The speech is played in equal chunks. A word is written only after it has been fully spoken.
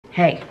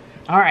Hey,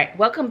 all right,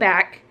 welcome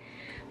back.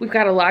 We've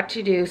got a lot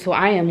to do, so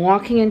I am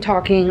walking and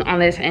talking on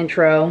this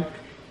intro.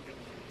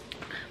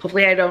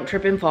 Hopefully I don't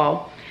trip and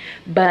fall,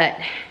 but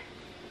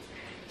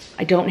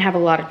I don't have a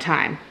lot of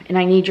time and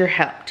I need your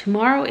help.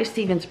 Tomorrow is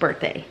Steven's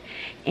birthday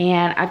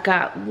and I've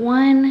got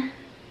one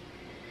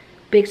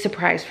big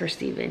surprise for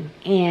Steven,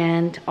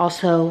 and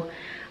also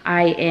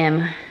I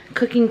am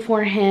cooking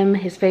for him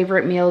his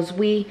favorite meals.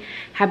 We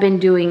have been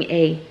doing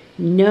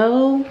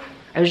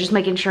I was just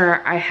making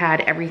sure I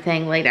had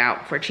everything laid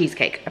out for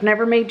cheesecake. I've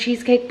never made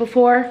cheesecake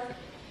before,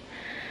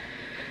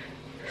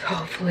 so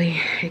hopefully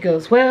it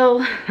goes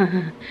well.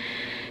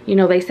 You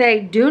know, they say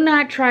do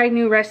not try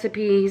new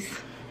recipes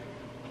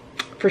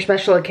for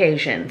special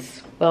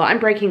occasions. Well, I'm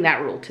breaking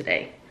that rule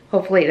today.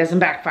 Hopefully it doesn't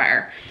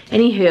backfire.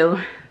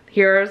 Anywho,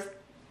 here's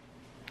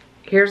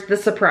the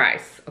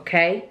surprise,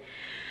 okay?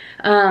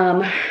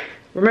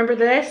 Remember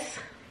this?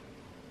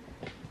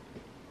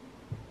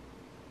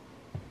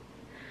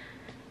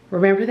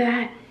 Remember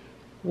that?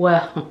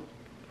 Well,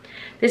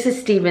 this is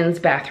Steven's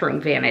bathroom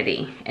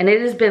vanity, and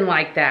it has been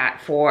like that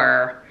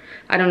for,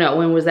 I don't know,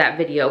 when was that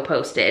video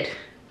posted?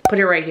 Put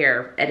it right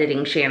here,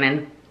 editing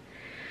Shannon.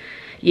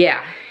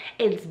 Yeah,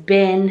 it's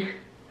been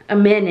a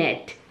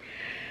minute.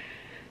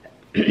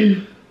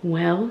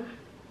 Well,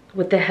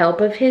 with the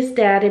help of his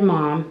dad and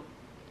mom,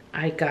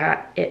 I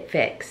got it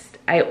fixed.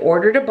 I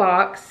ordered a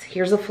box.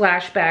 Here's a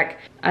flashback.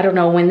 I don't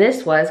know when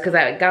this was because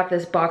I got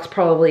this box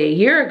probably a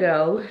year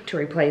ago to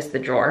replace the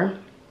drawer.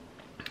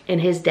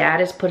 And his dad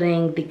is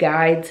putting the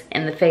guides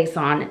and the face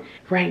on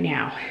right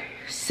now.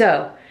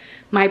 So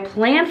my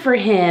plan for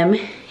him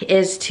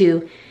is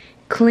to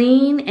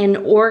clean and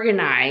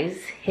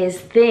organize his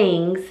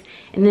things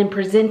and then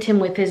present him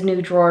with his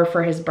new drawer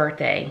for his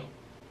birthday.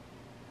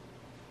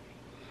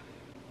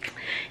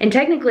 And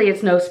technically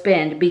it's no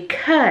spend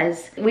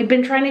because we've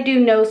been trying to do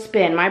no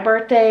spend. My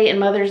birthday and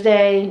Mother's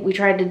Day, we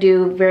tried to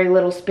do very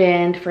little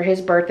spend. For his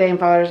birthday and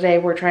Father's Day,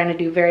 we're trying to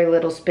do very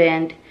little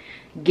spend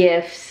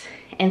gifts.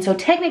 And so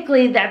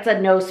technically that's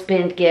a no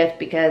spend gift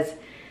because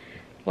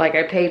like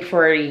I paid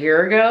for it a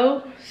year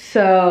ago.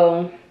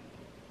 So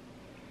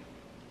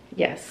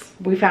yes,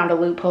 we found a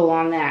loophole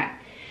on that.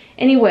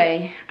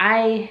 Anyway,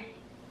 I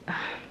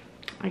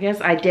guess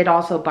I did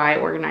also buy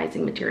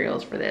organizing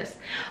materials for this.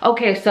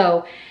 Okay,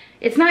 so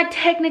it's not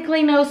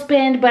technically no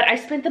spend, but I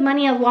spent the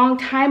money a long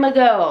time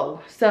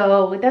ago,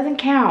 so it doesn't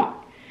count.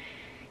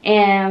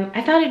 And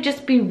I thought it'd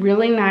just be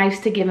really nice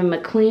to give him a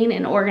clean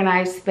and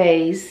organized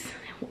space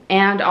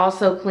and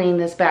also clean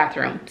this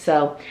bathroom.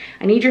 So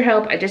I need your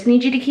help. I just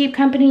need you to keep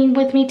company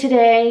with me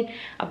today.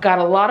 I've got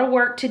a lot of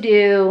work to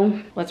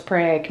do. Let's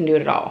pray I can do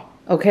it all.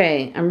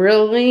 Okay, I'm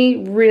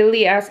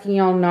really asking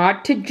y'all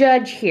not to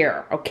judge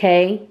here,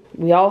 okay?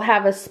 We all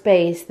have a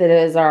space that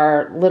is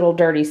our little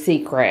dirty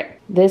secret.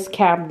 This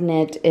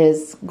cabinet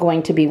is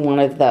going to be one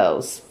of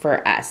those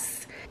for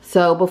us.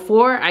 So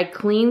before I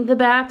clean the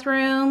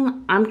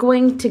bathroom, I'm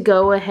going to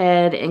go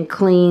ahead and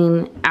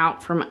clean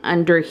out from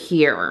under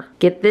here.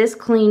 Get this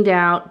cleaned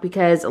out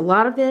because a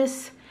lot of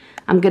this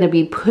I'm gonna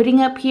be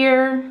putting up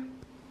here.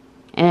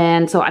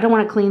 And so I don't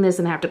wanna clean this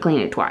and have to clean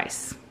it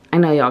twice. I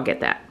know y'all get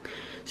that.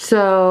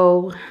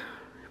 So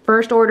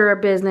first order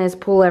of business,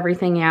 pull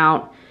everything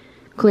out,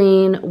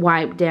 clean,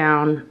 wipe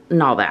down,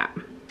 and all that.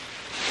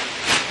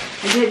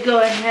 I did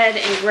go ahead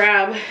and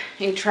grab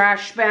a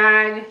trash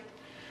bag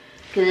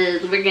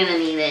because we're gonna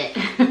need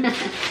it.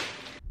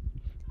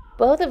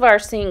 Both of our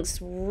sinks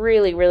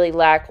really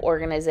lack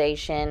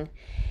organization.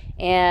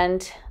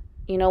 And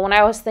you know, when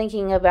I was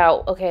thinking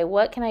about, okay,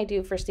 what can I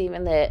do for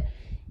Steven that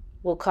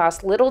will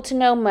cost little to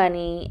no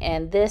money,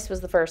 and this was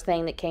the first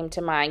thing that came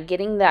to mind.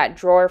 Getting that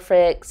drawer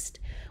fixed,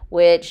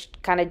 which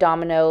kind of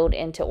dominoed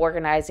into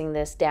organizing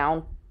this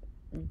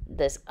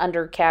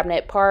under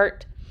cabinet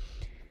part.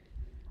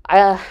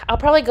 I'll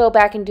probably go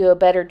back and do a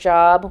better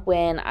job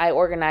when I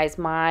organize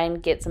mine,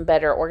 get some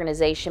better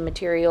organization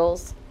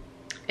materials.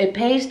 It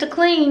pays to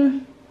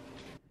clean.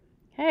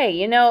 Hey,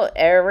 you know,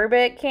 every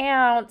bit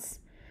counts.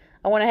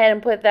 I went ahead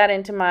and put that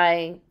into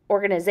my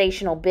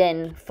organizational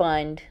bin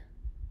fund.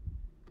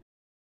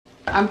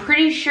 I'm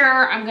pretty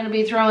sure I'm going to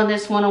be throwing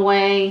this one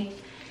away.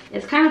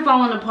 It's kind of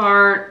falling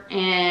apart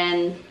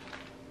and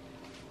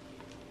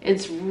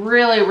it's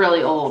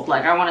really old.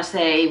 Like, I want to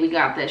say we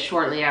got this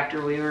shortly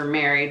after we were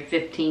married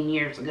 15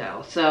 years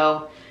ago.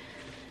 So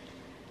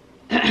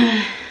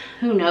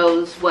who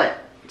knows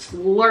what's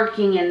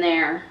lurking in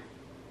there.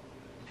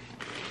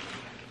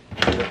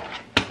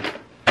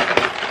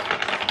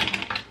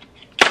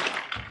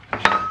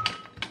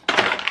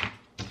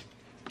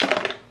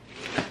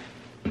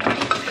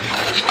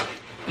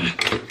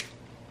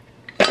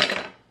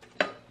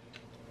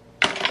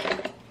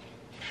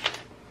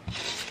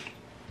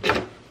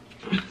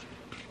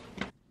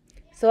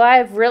 So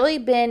I've really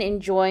been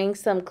enjoying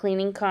some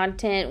cleaning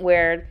content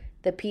where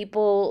the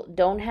people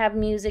don't have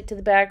music to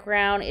the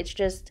background. It's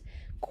just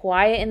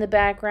quiet in the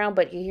background,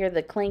 but you hear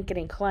the clinking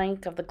and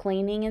clank of the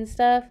cleaning and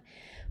stuff.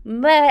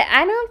 But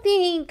I don't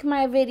think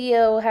my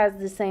video has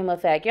the same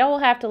effect. Y'all will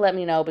have to let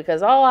me know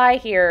because all I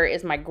hear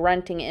is my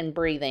grunting and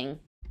breathing.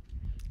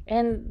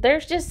 And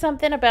there's just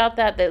something about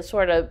that that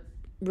sort of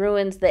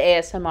ruins the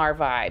ASMR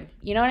vibe.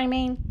 You know what I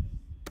mean?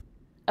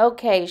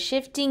 Okay,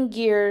 shifting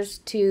gears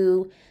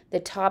to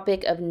the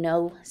topic of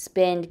no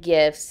spend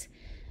gifts.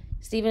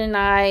 Steven and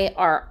I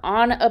are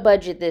on a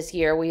budget this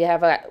year. We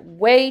have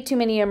way too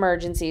many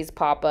emergencies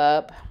pop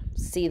up.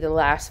 See the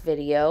last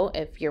video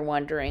if you're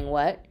wondering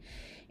what.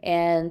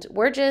 And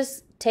we're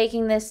just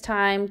taking this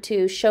time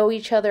to show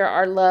each other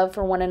our love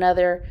for one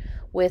another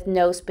with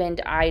no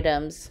spend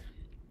items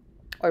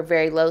or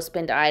very low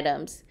spend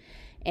items.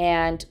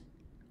 And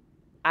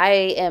I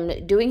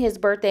am doing his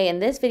birthday in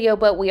this video,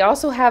 but we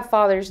also have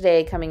Father's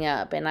Day coming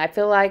up. And I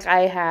feel like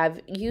I have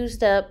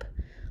used up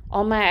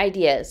all my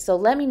ideas. So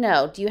let me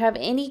know, do you have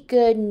any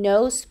good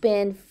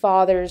no-spend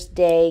Father's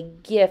Day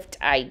gift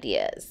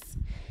ideas?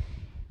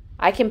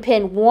 I can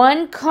pin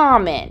one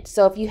comment.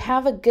 So if you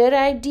have a good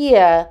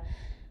idea,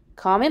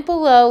 comment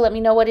below. Let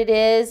me know what it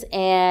is.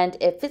 And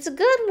if it's a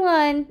good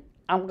one,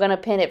 I'm going to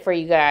pin it for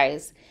you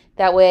guys.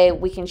 That way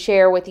we can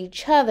share with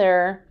each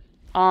other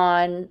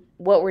on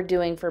what we're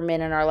doing for men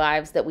in our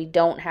lives that we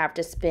don't have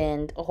to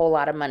spend a whole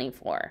lot of money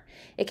for.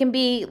 It can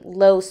be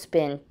low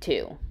spend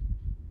too.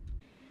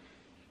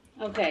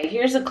 Okay,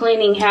 here's a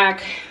cleaning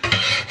hack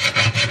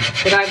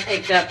that I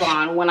picked up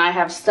on when I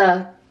have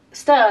stuff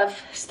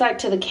stuck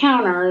to the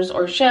counters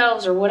or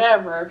shelves or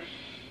whatever.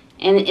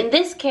 And in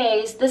this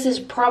case, this is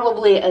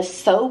probably a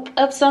soap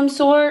of some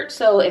sort.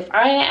 So if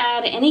I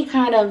add any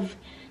kind of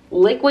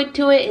liquid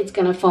to it, it's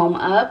gonna foam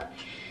up.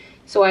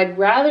 So I'd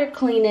rather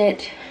clean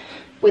it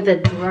with a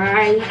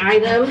dry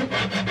item.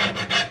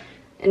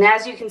 And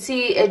as you can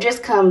see, it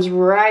just comes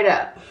right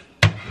up.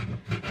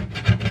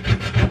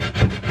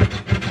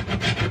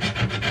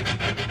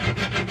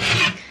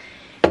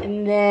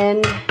 And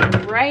then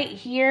right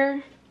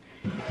here,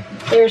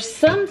 there's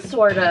some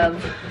sort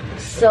of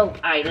soap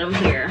item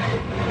here.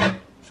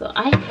 So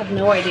I have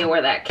no idea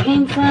where that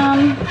came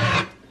from,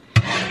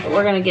 but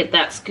we're gonna get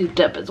that scooped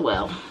up as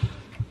well.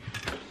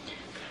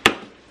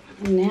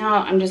 And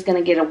now I'm just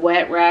gonna get a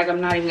wet rag.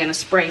 I'm not even gonna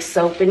spray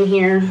soap in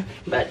here,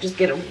 but just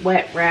get a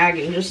wet rag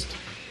and just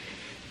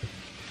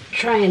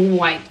try and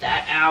wipe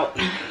that out.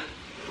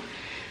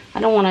 I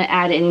don't wanna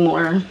add any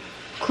more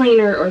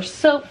cleaner or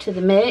soap to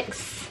the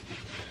mix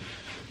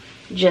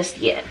just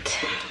yet.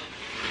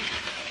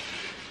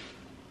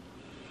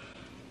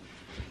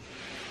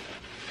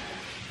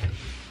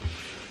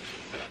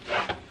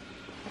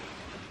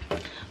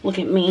 Look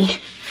at me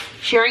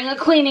sharing a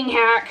cleaning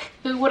hack.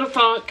 Who would have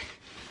thunk?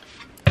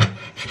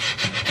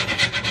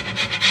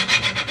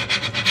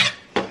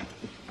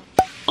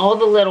 All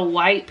the little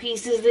white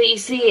pieces that you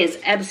see is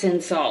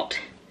Epsom salt.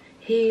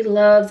 He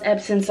loves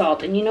Epsom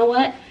salt. And you know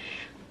what?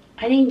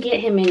 I didn't get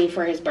him any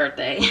for his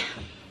birthday.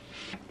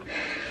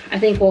 I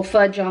think we'll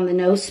fudge on the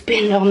no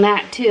spend on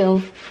that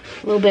too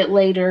a little bit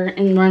later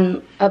and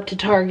run up to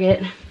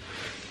Target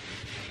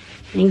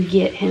and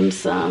get him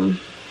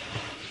some.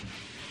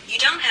 You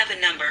don't have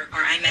a number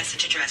or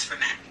iMessage address for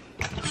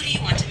Matt. Who do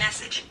you want to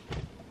message?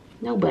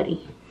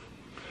 Nobody.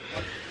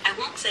 I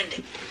won't send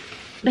it.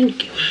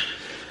 Thank you.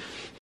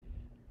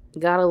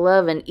 Gotta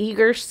love an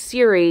eager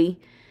Siri.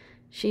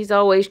 She's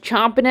always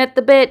chomping at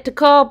the bit to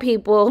call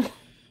people.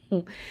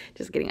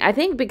 Just kidding. I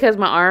think because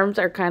my arms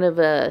are kind of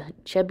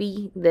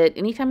chubby, that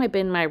anytime I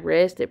bend my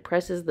wrist, it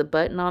presses the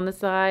button on the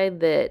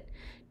side that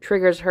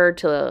triggers her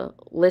to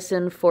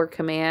listen for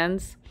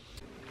commands.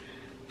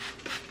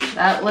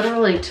 That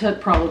literally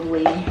took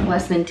probably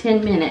less than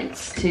 10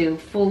 minutes to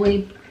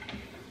fully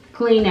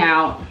clean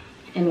out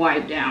and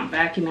wipe down,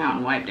 vacuum out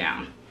and wipe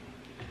down.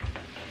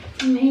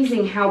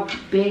 Amazing how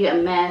big a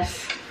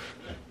mess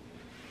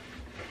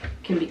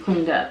can be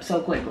cleaned up so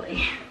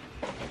quickly.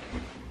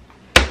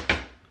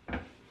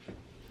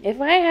 If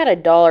I had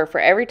 $1 for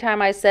every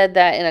time I said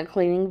that in a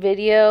cleaning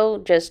video,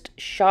 just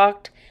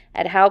shocked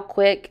at how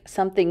quick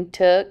something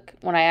took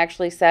when I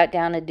actually sat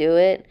down to do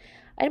it,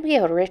 I'd be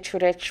a rich,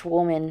 rich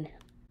woman.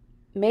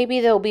 Maybe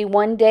there'll be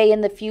one day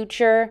in the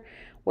future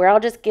where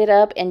I'll just get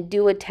up and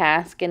do a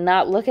task and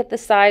not look at the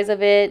size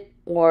of it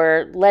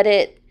or let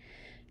it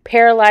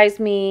paralyze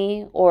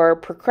me or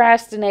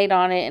procrastinate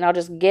on it, and I'll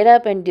just get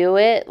up and do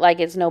it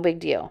like it's no big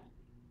deal.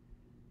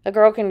 A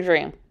girl can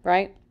dream,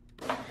 right?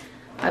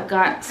 I've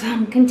got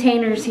some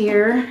containers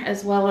here,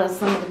 as well as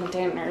some of the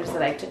containers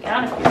that I took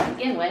out of here to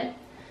begin with.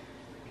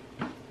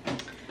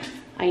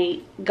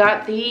 I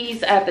got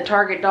these at the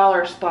Target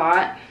dollar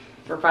spot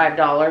for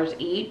 $5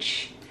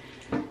 each.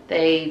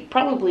 They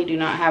probably do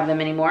not have them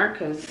anymore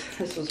because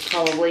this was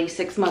probably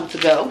 6 months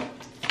ago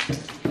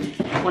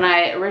when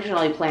I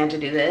originally planned to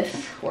do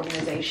this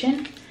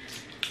organization.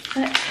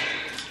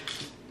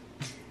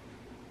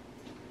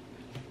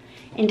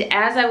 And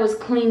as I was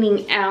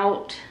cleaning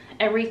out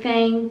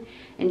everything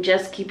and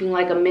just keeping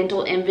like a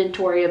mental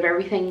inventory of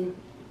everything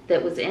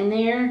that was in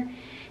there,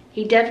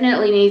 he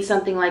definitely needs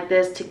something like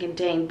this to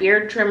contain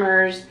beard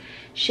trimmers,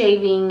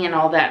 shaving, and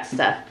all that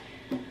stuff.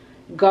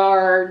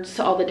 Guards,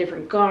 all the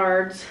different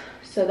guards.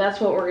 So that's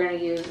what we're going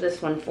to use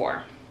this one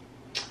for.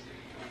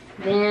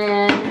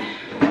 Then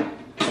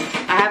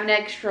I have an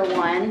extra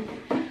one,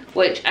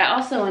 which I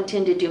also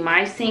intend to do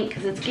my sink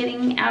because it's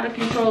getting out of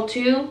control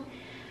too.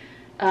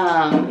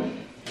 I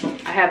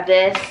have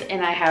this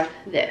and I have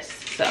this,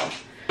 so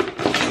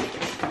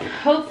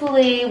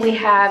hopefully we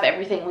have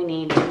everything we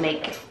need to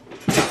make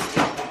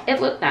it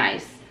look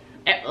nice.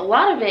 A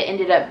lot of it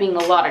ended up being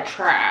a lot of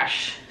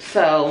trash,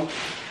 so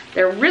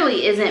there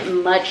really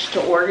isn't much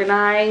to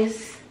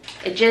organize.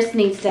 It just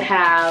needs to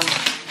have,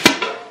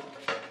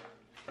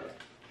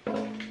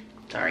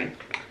 sorry,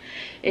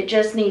 it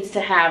just needs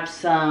to have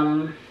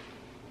some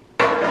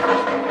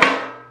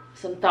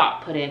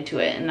thought put into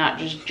it and not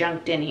just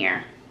junked in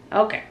here.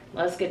 Okay,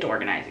 let's get to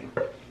organizing.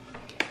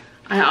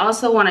 I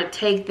also want to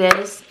take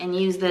this and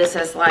use this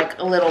as like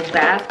a little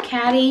bath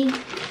caddy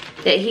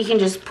that he can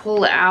just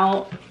pull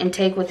out and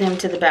take with him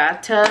to the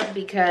bathtub,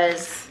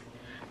 because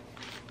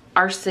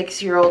our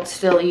 6-year-old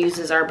still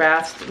uses our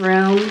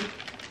bathroom,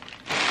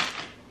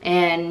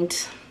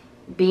 and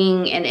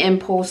being an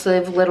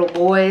impulsive little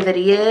boy that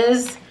he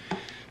is,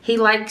 he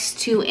likes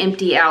to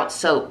empty out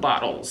soap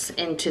bottles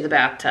into the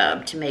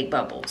bathtub to make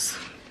bubbles.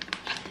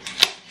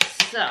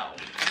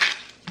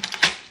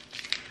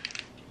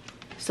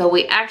 So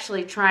we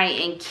actually try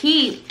and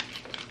keep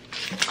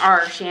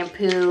our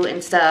shampoo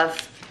and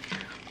stuff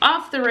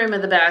off the rim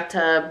of the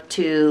bathtub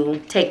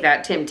to take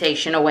that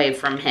temptation away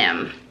from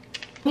him.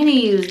 I'm gonna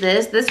use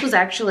this. This was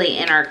actually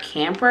in our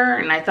camper,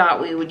 and I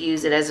thought we would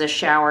use it as a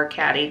shower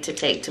caddy to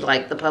take to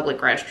like the public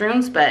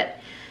restrooms, but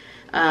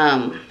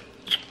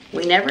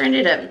we never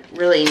ended up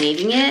really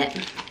needing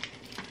it.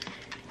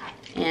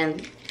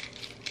 And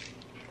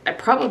I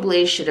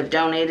probably should have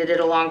donated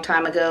it a long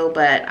time ago,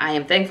 but I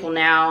am thankful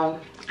now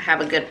I have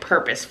a good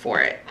purpose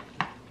for it.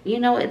 You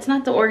know, it's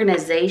not the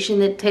organization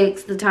that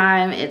takes the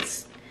time,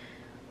 it's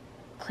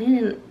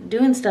cleaning,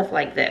 doing stuff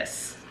like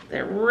this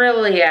that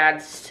really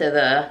adds to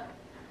the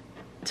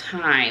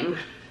time.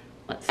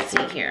 Let's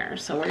see here.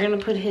 So we're gonna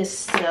put his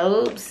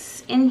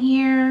soaps in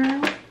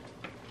here.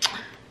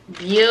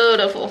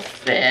 Beautiful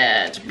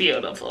fit,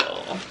 beautiful.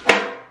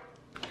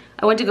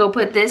 I went to go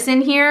put this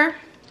in here.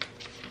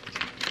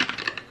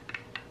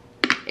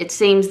 It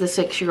seems the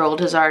 6-year-old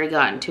has already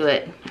gotten to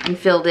it and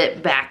filled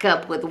it back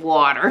up with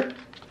water.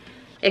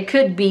 It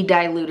could be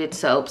diluted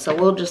soap, so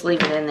we'll just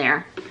leave it in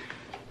there.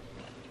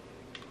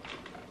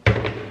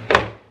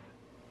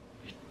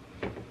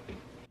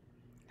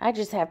 I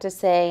just have to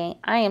say,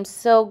 I am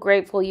so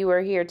grateful you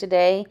are here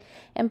today.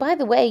 And by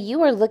the way,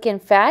 you are looking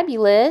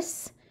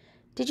fabulous.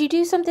 Did you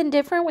do something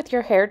different with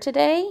your hair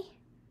today?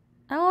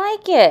 I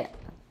like it.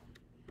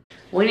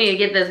 We need to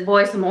get this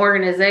boy some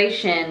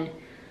organization.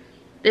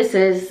 This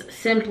is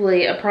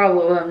simply a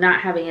problem of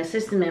not having a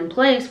system in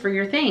place for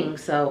your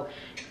things. So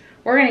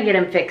we're gonna get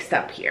him fixed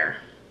up here.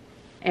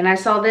 And I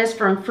saw this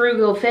from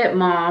Frugal Fit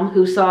Mom,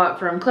 who saw it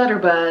from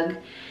Clutterbug,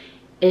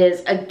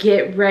 is a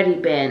get ready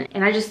bin.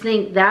 And I just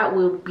think that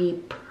would be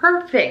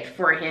perfect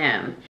for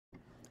him.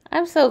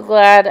 I'm so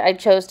glad I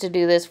chose to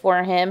do this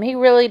for him. He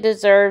really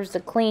deserves a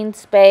clean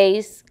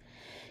space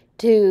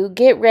to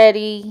get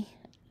ready,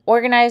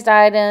 organized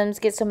items,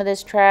 get some of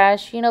this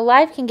trash. You know,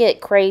 life can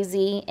get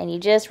crazy and you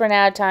just run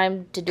out of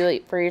time to do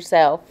it for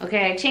yourself.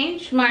 Okay, I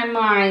changed my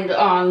mind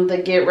on the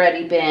get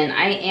ready bin.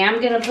 I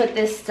am gonna put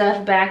this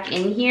stuff back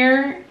in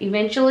here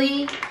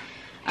eventually.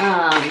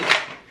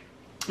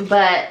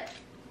 But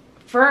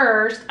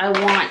first I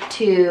want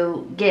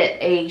to get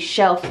a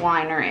shelf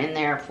liner in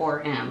there for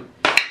him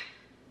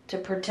to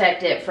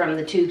protect it from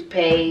the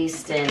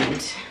toothpaste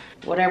and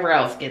whatever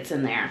else gets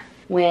in there.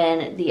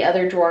 When the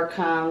other drawer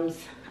comes,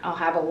 I'll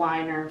have a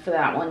liner for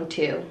that one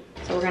too.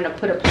 So we're gonna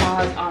put a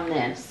pause on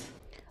this.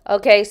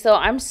 Okay, so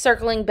I'm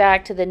circling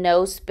back to the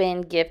no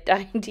spin gift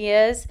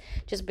ideas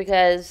just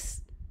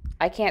because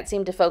I can't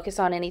seem to focus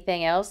on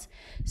anything else.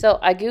 So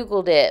I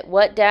Googled it,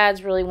 what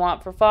dads really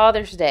want for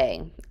Father's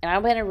Day. And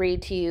I'm gonna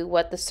read to you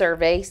what the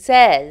survey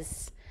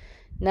says.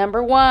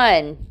 Number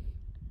 1,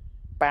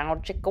 bow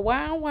chicka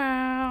wow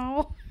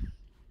wow.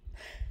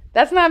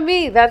 That's not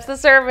me, that's the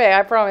survey,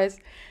 I promise.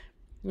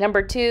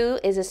 Number 2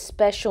 is a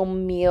special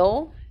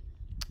meal.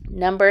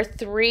 Number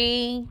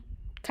 3,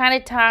 kind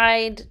of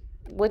tied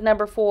with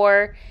number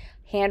 4,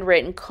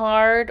 handwritten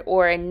card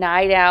or a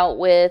night out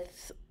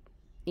with,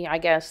 you know, I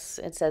guess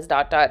it says ...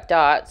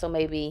 So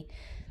maybe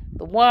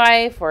the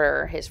wife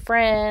or his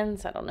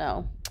friends, I don't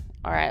know.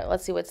 All right,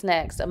 let's see what's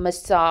next. A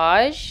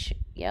massage.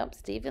 Yep,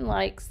 Stephen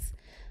likes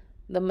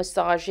the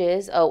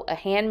massages. Oh, a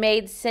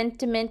handmade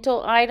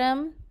sentimental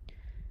item.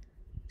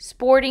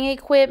 Sporting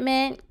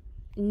equipment.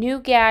 New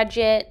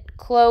gadget.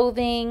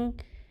 Clothing.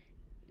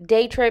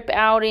 Day trip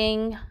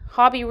outing.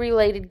 Hobby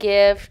related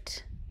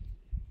gift.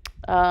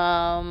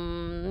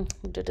 Time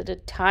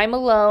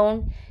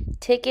alone.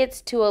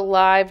 Tickets to a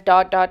live ...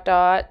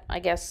 I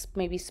guess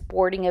maybe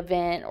sporting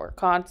event or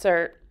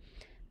concert.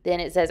 Then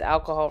it says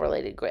alcohol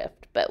related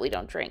gift, but we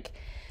don't drink.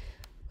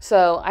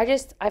 So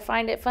I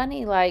find it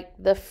funny, like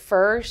the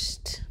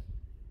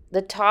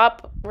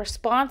top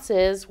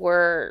responses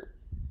were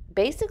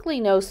basically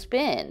no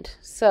spend.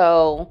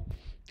 So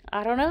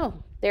I don't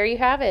know. There you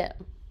have it.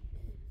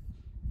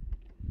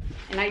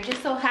 And I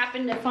just so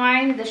happened to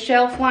find the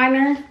shelf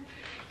liner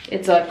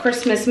It's a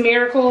Christmas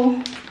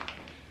miracle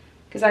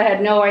because I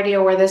had no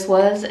idea where this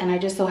was, and I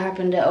just so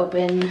happened to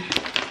open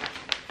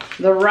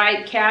the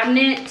right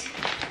cabinet.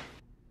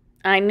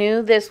 I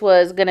knew this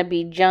was going to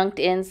be junked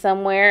in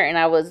somewhere, and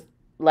I was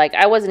like,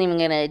 I wasn't even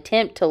going to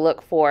attempt to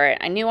look for it.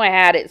 I knew I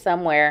had it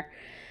somewhere,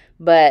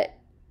 but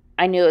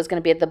I knew it was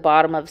going to be at the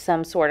bottom of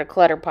some sort of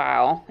clutter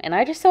pile. And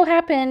I just so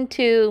happened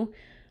to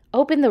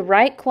open the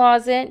right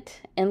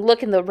closet and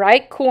look in the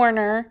right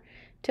corner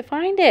to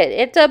find it.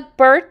 It's a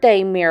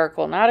birthday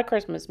miracle, not a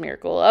Christmas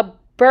miracle, a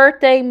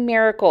birthday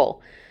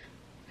miracle.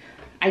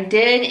 I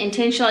did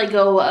intentionally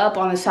go up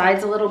on the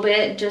sides a little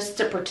bit just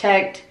to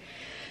protect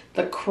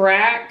the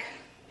crack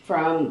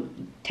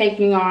from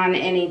taking on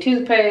any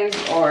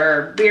toothpaste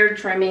or beard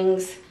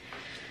trimmings.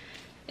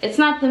 It's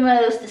not the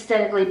most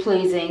aesthetically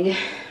pleasing,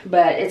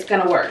 but it's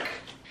gonna work.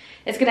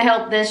 It's gonna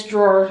help this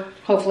drawer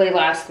hopefully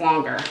last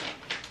longer.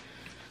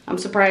 I'm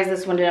surprised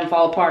this one didn't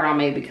fall apart on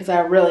me because I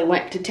really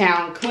went to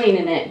town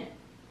cleaning it.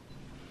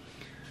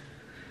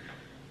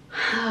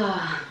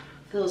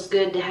 Feels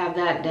good to have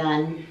that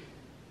done.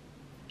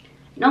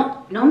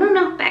 No,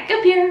 back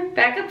up here,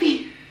 back up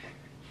here.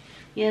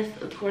 Yes,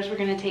 of course we're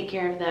gonna take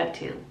care of that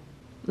too.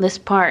 This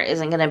part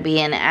isn't gonna be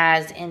an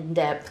as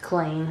in-depth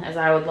clean as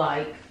I would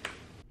like.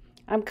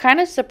 I'm kind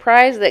of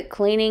surprised that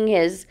cleaning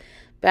his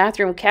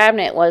bathroom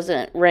cabinet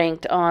wasn't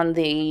ranked on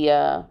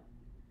the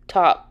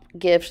top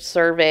gift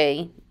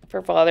survey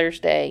for Father's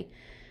Day.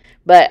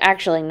 But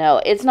actually, no,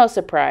 it's no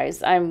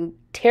surprise. I'm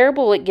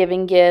terrible at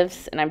giving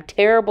gifts, and I'm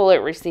terrible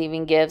at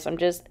receiving gifts.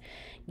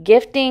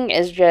 Gifting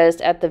is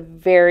just at the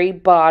very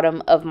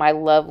bottom of my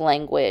love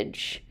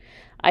language.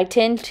 I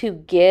tend to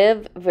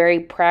give very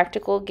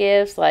practical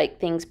gifts, like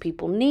things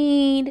people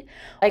need.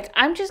 Like,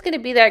 I'm just going to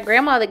be that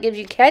grandma that gives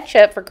you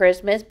ketchup for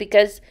Christmas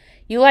because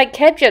you like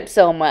ketchup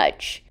so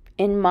much.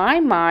 In my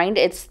mind,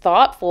 it's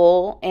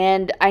thoughtful,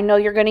 and I know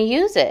you're going to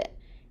use it.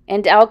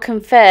 And I'll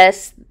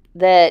confess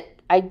that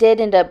I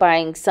did end up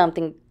buying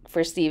something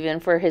for Steven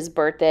for his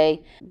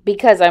birthday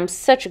because I'm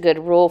such a good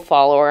rule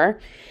follower.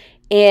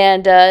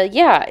 And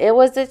yeah, it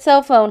was a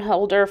cell phone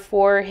holder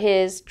for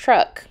his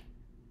truck.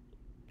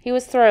 He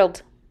was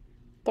thrilled.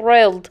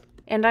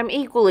 And I'm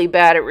equally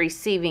bad at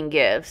receiving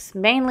gifts,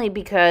 mainly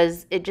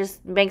because it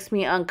just makes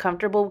me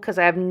uncomfortable because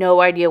I have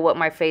no idea what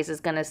my face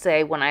is going to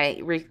say when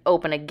I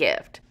open a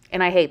gift.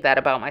 And I hate that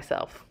about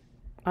myself.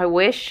 I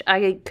wish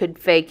I could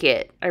fake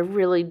it. I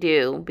really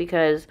do,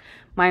 because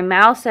my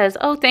mouth says,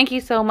 oh, thank you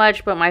so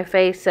much, but my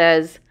face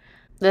says,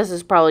 this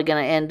is probably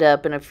going to end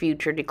up in a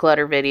future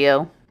declutter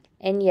video.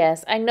 And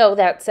yes, I know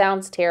that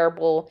sounds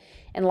terrible.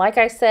 And like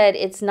I said,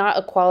 it's not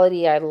a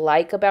quality I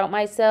like about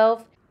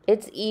myself.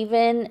 It's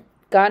even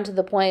gotten to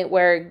the point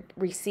where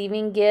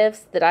receiving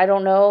gifts that I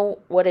don't know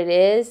what it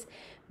is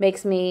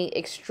makes me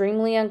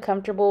extremely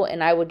uncomfortable,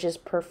 and I would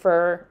just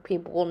prefer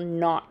people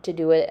not to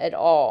do it at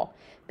all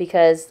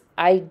because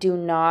I do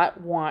not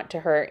want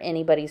to hurt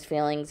anybody's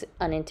feelings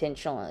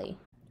unintentionally.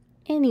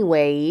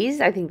 Anyways,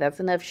 I think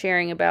that's enough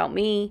sharing about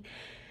me.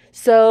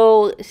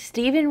 So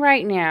Steven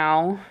right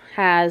now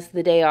has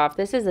the day off.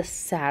 This is a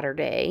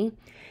Saturday.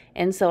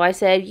 And so I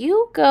said,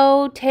 you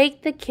go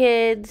take the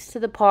kids to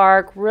the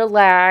park,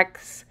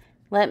 relax,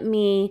 let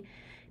me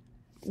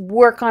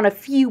work on a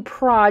few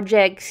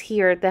projects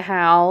here at the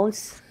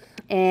house,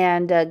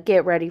 and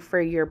get ready for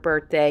your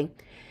birthday.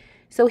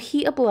 So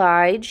he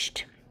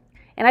obliged.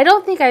 And I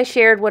don't think I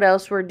shared what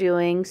else we're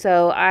doing,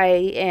 so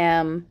I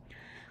am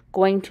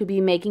going to be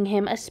making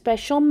him a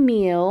special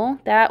meal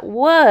that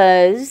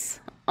was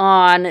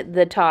on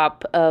the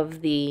top of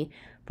the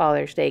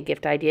Father's Day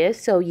gift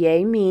ideas, so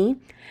yay me.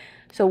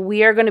 So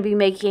we are going to be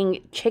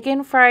making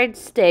chicken fried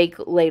steak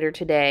later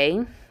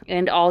today,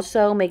 and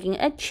also making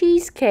a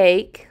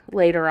cheesecake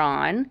later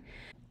on.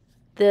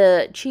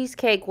 The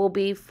cheesecake will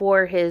be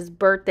for his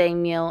birthday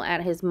meal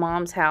at his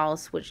mom's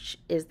house, which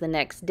is the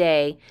next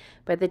day.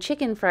 But the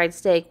chicken fried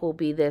steak will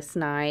be this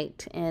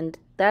night, and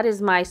that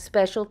is my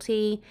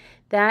specialty.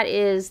 That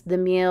is the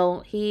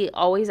meal he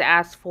always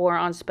asks for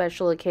on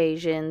special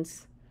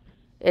occasions.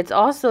 It's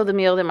also the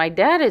meal that my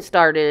dad had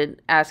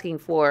started asking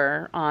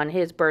for on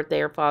his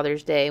birthday or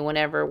Father's Day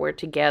whenever we're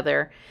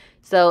together.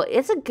 So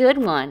it's a good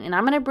one, and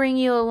I'm going to bring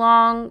you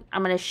along.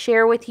 I'm going to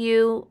share with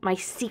you my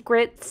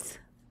secrets,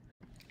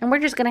 and we're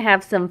just going to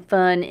have some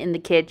fun in the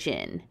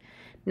kitchen.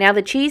 Now,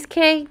 the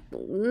cheesecake,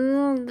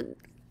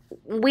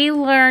 we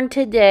learned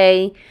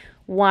today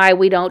why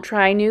we don't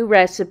try new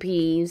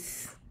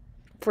recipes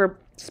for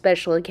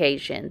special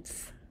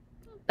occasions.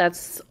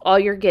 That's all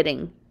you're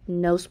getting.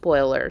 No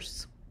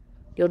spoilers.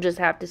 You'll just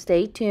have to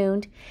stay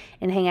tuned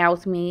and hang out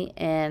with me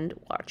and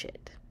watch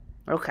it.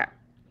 Okay.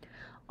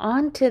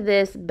 On to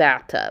this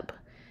bathtub.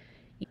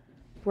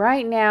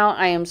 Right now,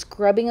 I am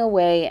scrubbing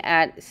away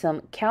at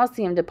some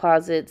calcium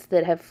deposits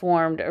that have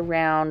formed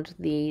around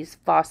these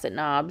faucet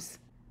knobs.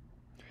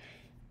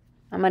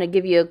 I'm going to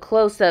give you a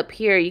close-up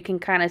here. You can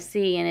kind of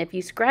see, and if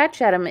you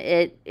scratch at them,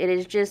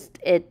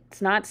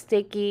 it's not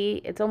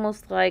sticky. It's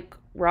almost like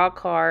rock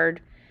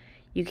hard.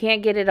 You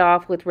can't get it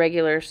off with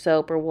regular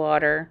soap or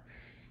water.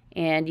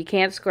 and you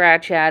can't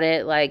scratch at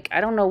it. Like,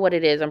 I don't know what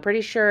it is. I'm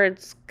pretty sure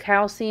it's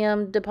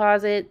calcium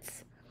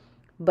deposits,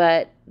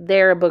 but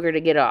they're a booger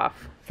to get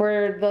off.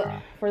 For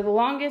the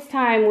longest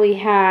time, we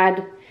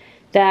had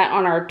that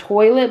on our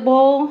toilet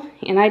bowl,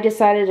 and I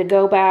decided to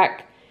go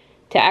back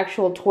to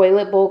actual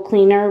toilet bowl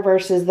cleaner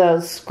versus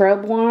those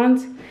scrub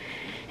ones.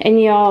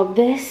 And y'all,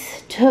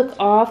 this took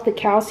off the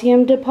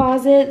calcium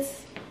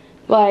deposits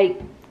like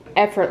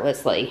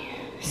effortlessly.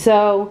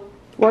 So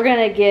we're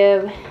gonna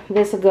give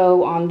this a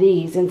go on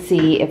these and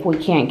see if we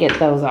can't get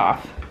those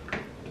off.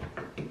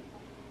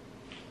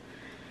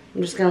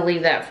 I'm just gonna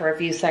leave that for a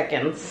few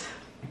seconds.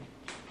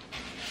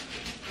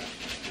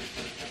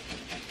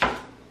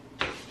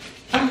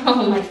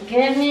 Oh my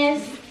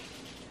goodness.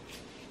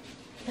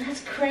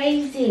 That's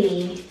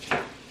crazy.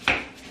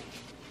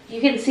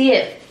 You can see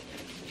it.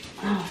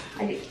 Oh,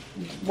 I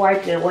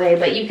wiped it away,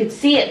 but you could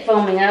see it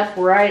foaming up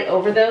right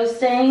over those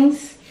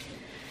things.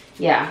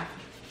 Yeah,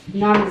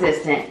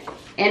 non-existent.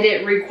 And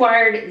it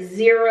required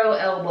 0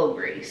 elbow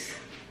grease.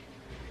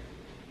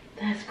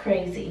 That's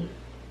crazy.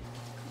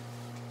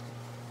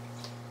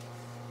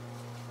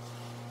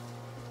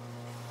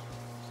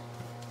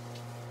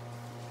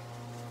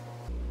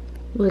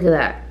 Look at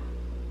that.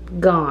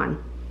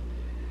 Gone.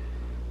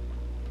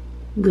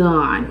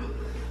 Gone.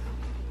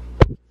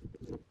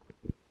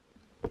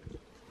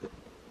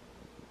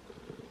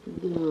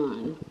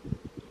 Gone.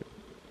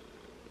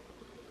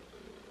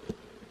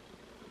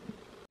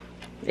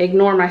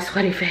 Ignore my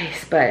sweaty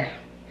face, but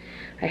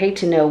I hate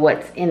to know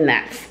what's in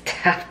that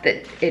stuff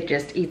that it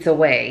just eats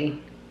away.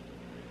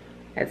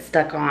 It's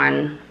stuck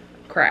on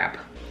crap.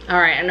 All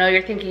right, I know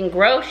you're thinking,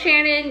 gross,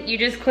 Shannon, you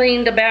just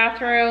cleaned the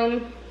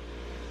bathroom.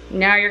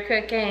 Now you're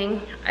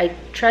cooking.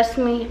 Trust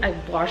me, I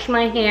washed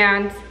my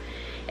hands.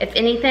 If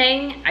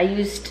anything, I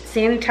used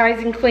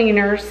sanitizing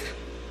cleaners.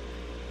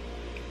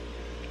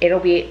 It'll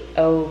be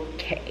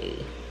okay.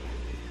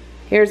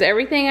 Here's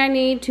everything I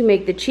need to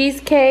make the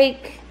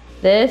cheesecake.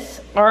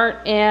 This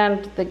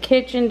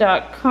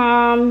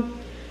artandthekitchen.com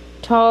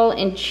tall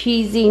and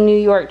cheesy New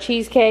York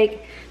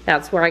cheesecake.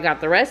 That's where I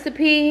got the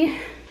recipe.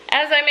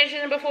 As I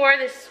mentioned before,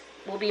 this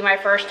will be my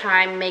first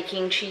time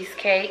making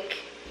cheesecake.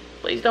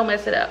 Please don't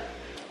mess it up.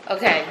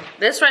 Okay,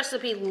 this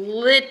recipe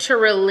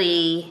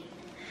literally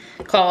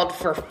called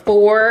for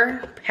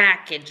 4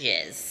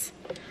 packages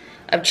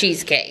of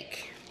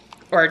cheesecake,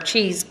 or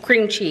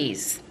cream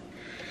cheese.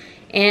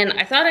 And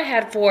I thought I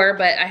had 4,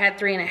 but I had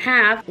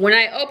 3.5. When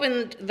I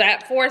opened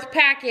that 4th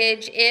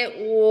package, it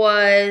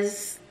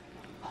was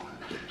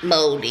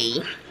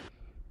moldy.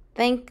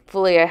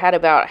 Thankfully, I had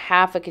about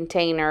half a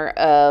container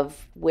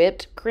of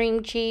whipped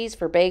cream cheese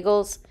for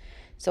bagels.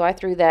 So I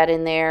threw that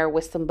in there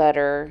with some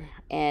butter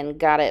and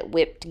got it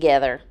whipped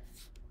together.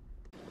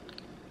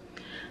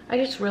 I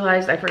just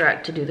realized I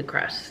forgot to do the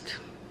crust.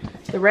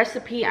 The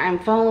recipe I'm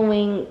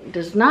following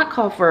does not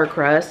call for a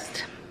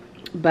crust,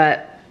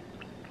 but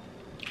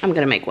I'm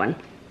gonna make one.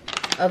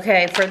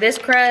 Okay, for this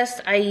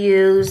crust, I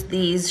use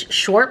these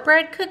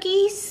shortbread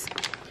cookies.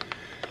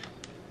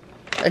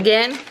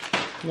 Again,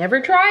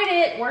 never tried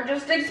it. We're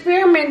just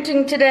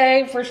experimenting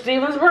today for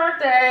Steven's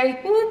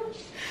birthday.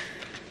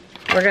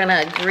 We're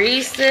gonna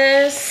grease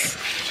this.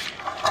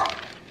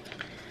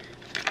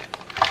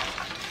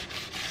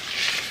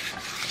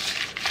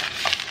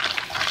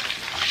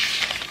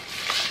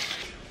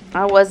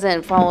 I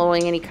wasn't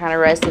following any kind of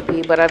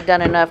recipe, but I've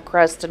done enough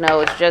crust to know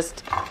it's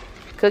just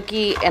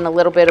cookie and a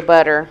little bit of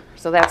butter.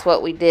 So that's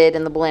what we did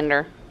in the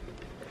blender.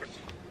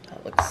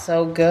 That looks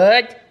so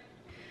good.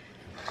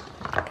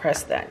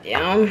 Press that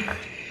down.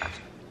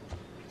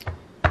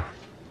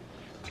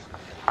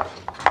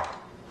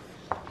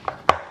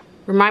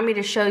 Remind me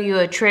to show you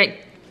a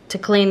trick to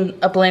clean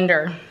a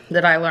blender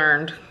that I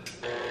learned.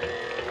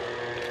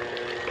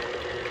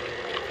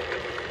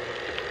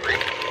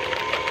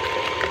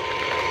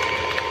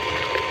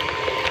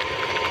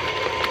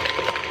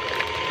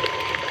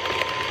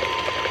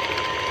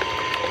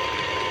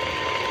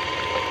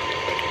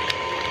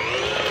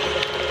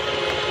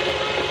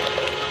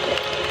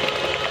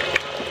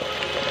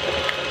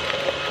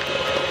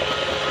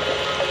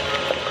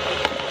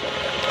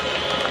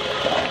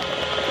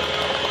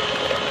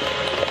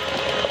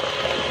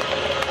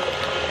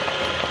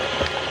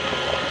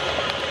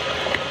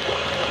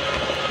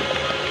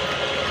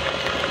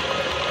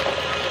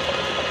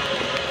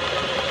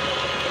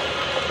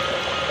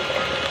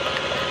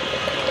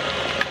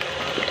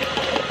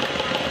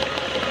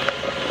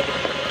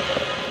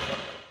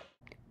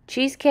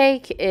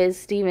 Cheesecake is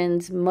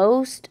Steven's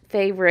most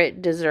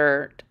favorite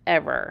dessert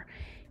ever.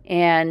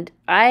 And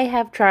I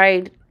have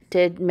tried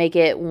to make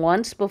it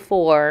once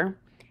before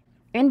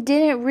and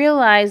didn't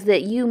realize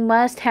that you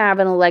must have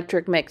an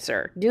electric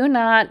mixer. Do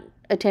not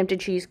attempt a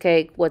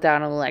cheesecake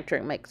without an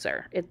electric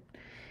mixer.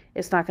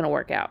 It's not going to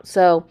work out.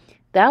 So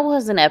that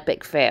was an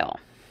epic fail.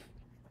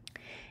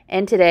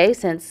 And today,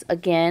 since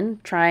again,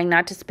 trying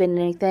not to spend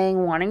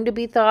anything, wanting to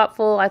be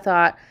thoughtful, I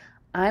thought,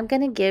 I'm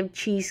going to give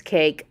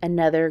cheesecake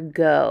another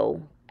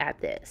go at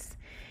this.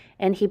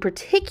 And he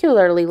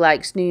particularly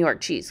likes New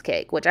York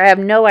cheesecake, which I have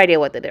no idea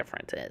what the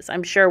difference is.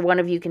 I'm sure one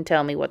of you can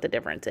tell me what the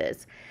difference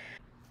is.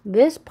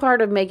 This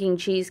part of making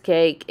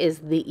cheesecake is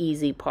the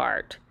easy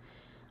part.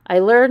 I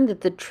learned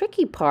that the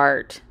tricky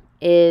part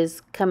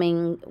is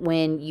coming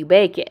when you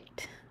bake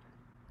it.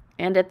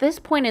 And at this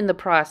point in the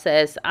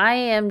process,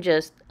 I'm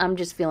just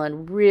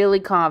feeling really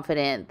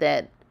confident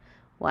that,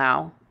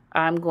 wow,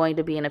 I'm going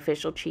to be an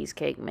official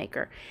cheesecake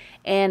maker.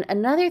 And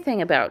another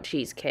thing about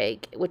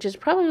cheesecake, which is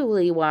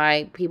probably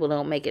why people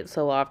don't make it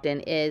so often,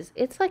 is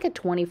it's like a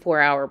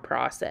 24-hour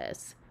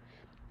process.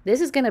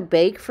 This is going to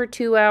bake for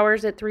 2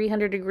 hours at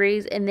 300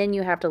 degrees, and then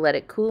you have to let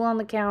it cool on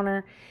the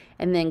counter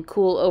and then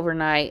cool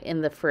overnight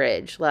in the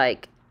fridge.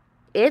 Like,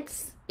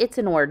 it's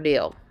an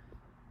ordeal.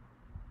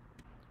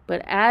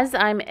 But as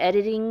I'm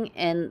editing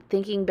and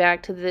thinking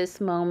back to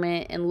this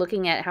moment and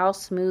looking at how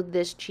smooth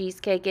this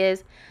cheesecake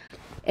is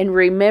and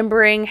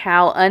remembering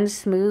how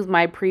unsmooth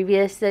my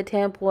previous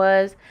attempt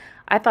was,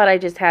 I thought I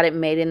just had it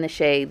made in the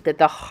shade, that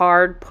the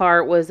hard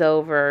part was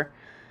over.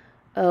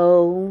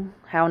 Oh,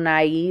 how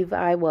naive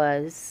I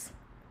was.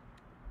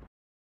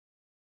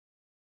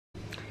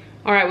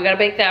 All right, we got to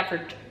bake that for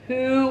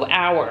 2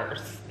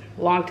 hours.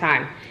 Long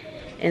time.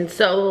 And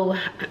so,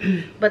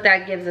 but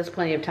that gives us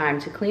plenty of time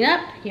to clean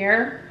up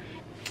here.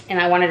 And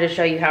I wanted to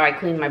show you how I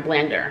clean my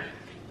blender.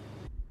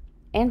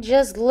 And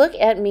just look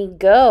at me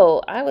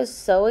go. I was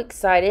so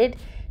excited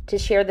to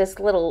share this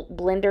little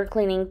blender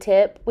cleaning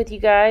tip with you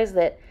guys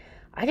that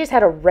I just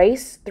had to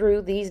race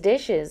through these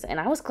dishes,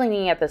 and I was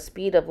cleaning at the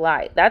speed of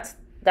light. That's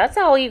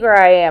how eager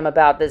I am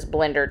about this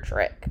blender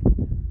trick.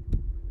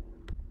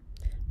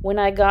 When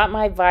I got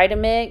my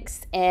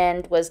Vitamix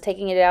and was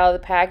taking it out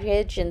of the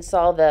package and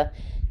saw the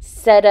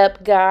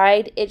setup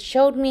guide, it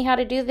showed me how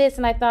to do this,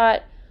 and I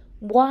thought,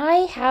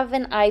 why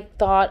haven't I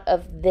thought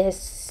of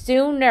this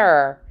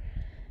sooner?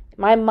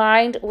 My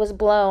mind was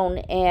blown,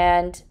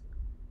 and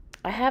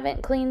I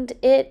haven't cleaned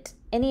it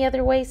any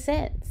other way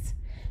since.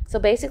 So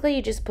basically,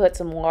 you just put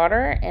some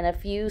water and a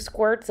few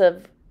squirts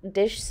of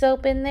dish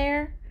soap in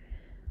there,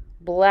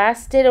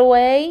 blast it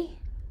away.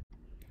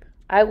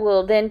 I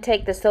will then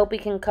take the soapy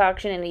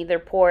concoction and either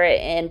pour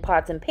it in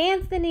pots and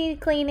pans that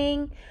need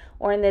cleaning,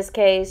 or in this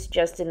case,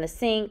 just in the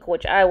sink,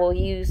 which I will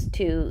use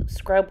to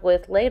scrub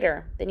with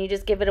later. Then you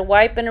just give it a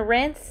wipe and a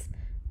rinse,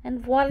 and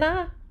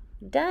voila,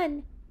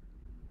 done.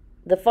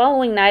 The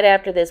following night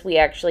after this, we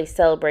actually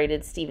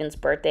celebrated Steven's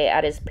birthday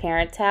at his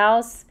parents'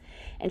 house,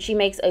 and she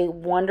makes a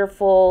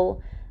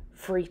wonderful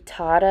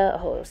frittata.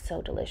 Oh, it was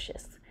so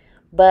delicious.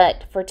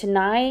 But for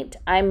tonight,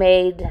 I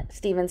made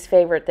Steven's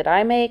favorite that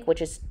I make,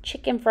 which is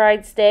chicken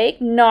fried steak.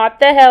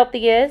 Not the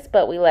healthiest,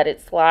 but we let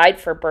it slide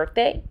for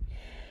birthday.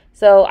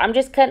 So I'm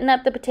just cutting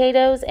up the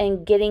potatoes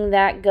and getting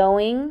that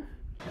going.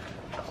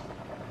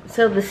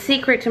 So the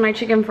secret to my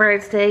chicken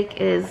fried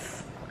steak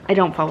is I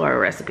don't follow a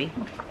recipe.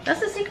 That's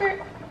the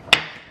secret.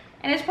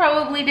 And it's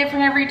probably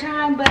different every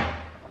time, but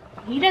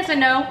he doesn't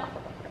know.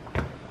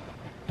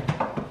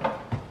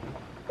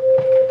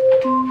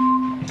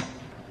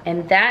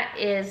 And that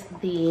is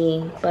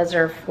the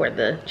buzzer for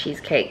the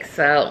cheesecake.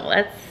 So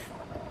let's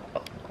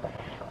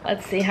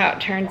see how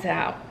it turns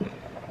out.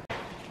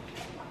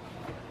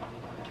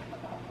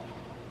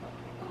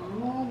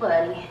 Oh,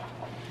 buddy.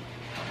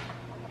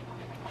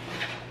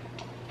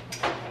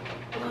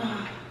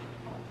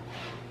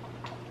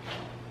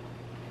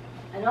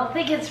 I don't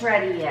think it's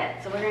ready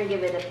yet, so we're gonna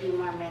give it a few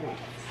more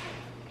minutes.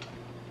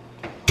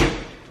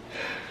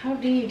 How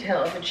do you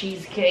tell if a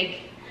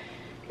cheesecake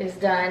is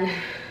done?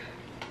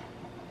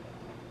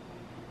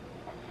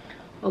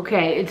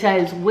 Okay, it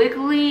says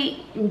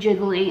wiggly and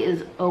jiggly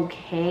is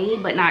okay,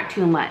 but not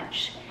too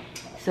much.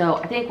 So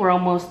I think we're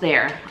almost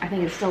there. I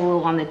think it's still a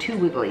little on the too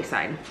wiggly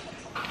side.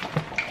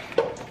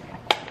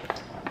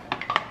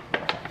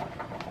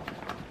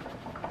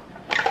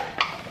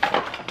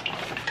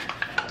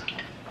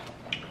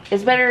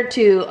 It's better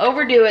to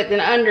overdo it than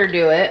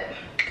underdo it,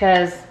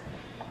 because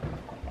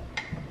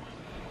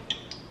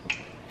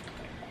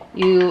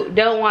you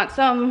don't want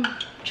some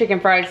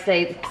chicken fried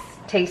steaks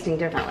tasting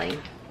differently.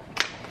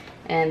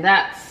 And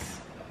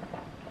that's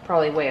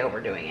probably way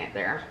overdoing it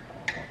there.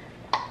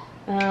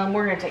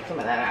 We're gonna take some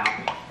of that out.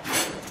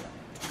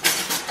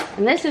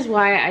 And this is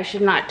why I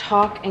should not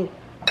talk and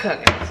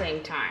cook at the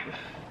same time.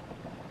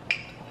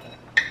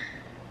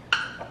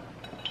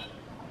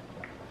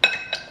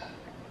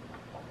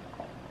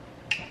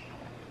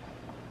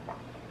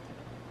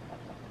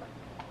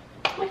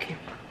 Okay,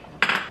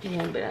 a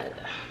little bit of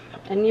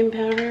onion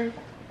powder,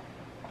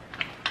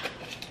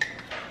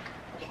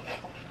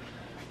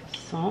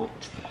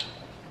 salt,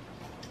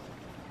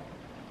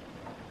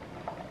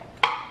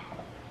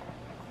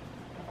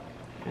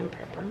 and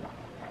pepper.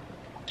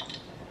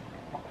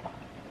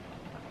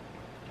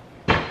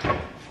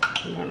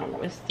 I'm gonna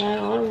whisk that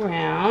all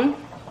around.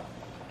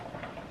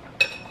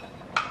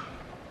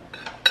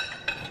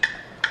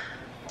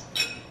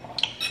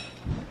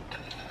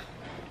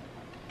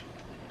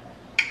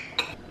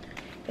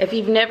 If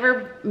you've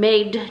never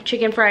made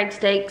chicken fried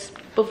steaks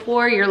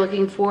before, you're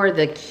looking for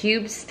the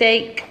cube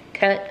steak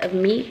cut of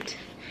meat.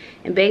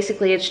 And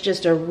basically it's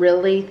just a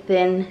really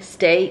thin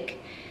steak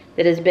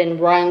that has been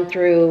run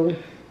through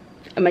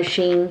a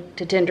machine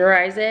to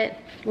tenderize it.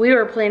 We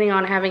were planning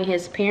on having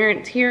his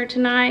parents here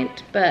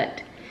tonight,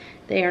 but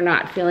they are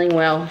not feeling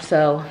well,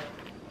 so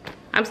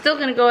I'm still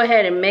gonna go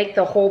ahead and make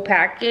the whole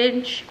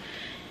package.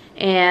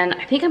 And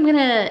I think I'm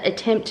gonna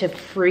attempt to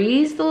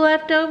freeze the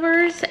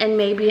leftovers and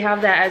maybe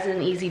have that as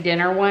an easy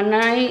dinner one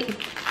night.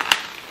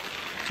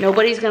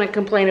 Nobody's gonna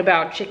complain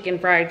about chicken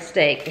fried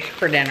steak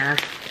for dinner.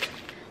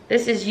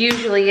 This is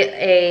usually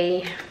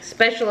a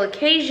special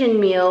occasion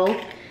meal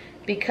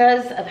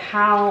because of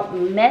how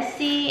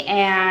messy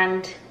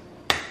and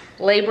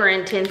labor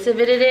intensive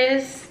it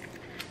is.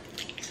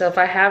 So if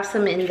I have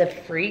some in the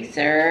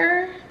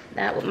freezer,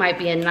 that might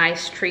be a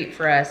nice treat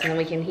for us, and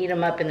we can heat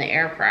them up in the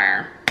air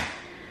fryer.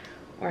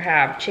 Or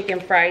have chicken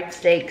fried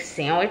steak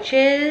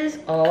sandwiches.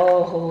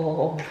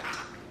 Oh,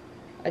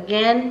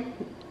 again,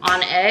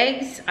 on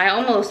eggs, I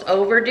almost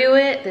overdo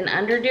it, then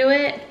underdo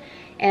it.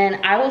 And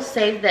I will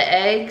save the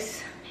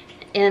eggs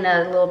in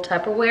a little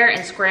Tupperware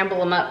and scramble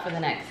them up for the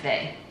next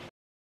day.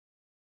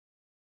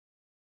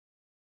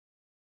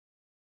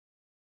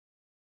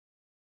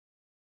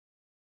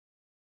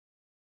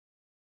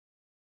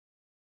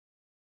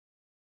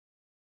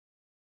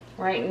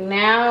 Right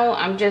now,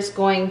 I'm just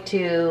going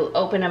to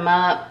open them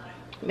up,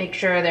 make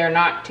sure they're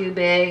not too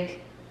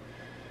big.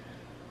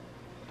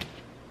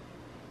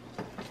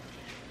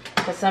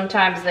 Because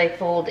sometimes they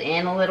fold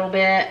in a little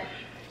bit.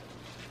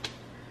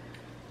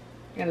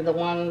 And the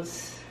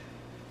ones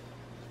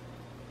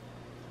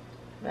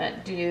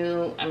that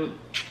do,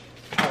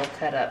 I'll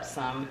cut up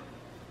some.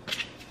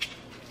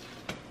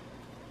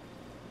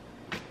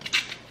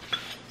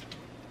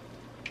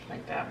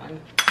 Like that one.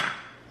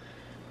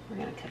 We're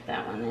gonna cut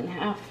that one in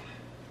half.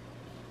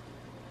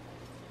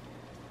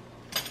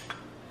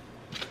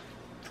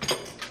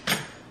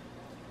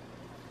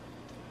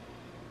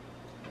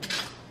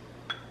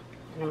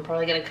 And I'm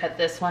probably gonna cut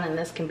this one, and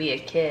this can be a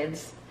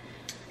kid's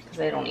because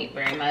they don't eat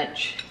very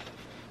much.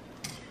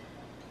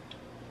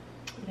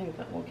 I think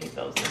that we'll keep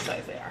those the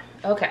size they are.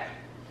 Okay,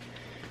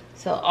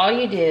 so all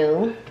you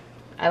do,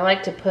 I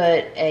like to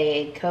put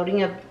a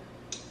coating of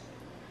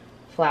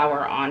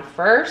flour on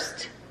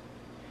first,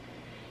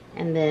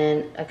 and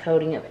then a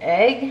coating of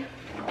egg.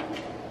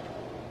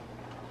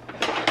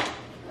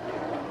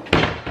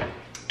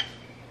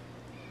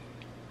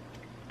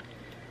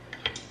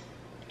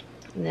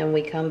 And then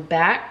we come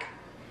back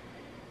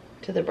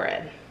to the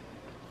bread,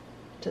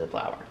 to the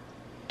flour.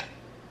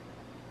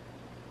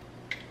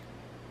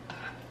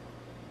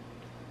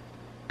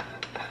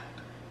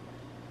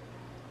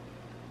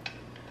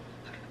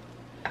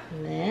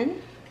 And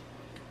then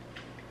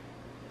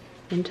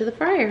into the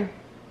fryer.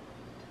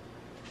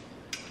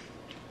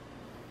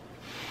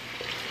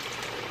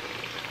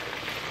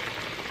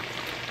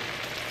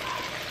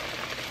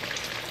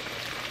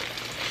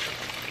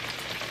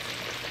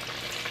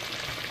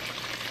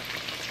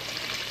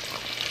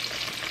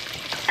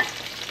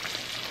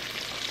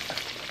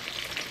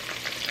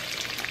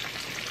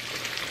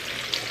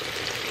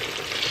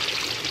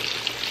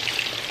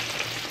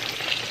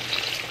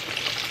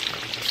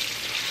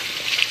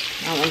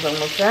 That one's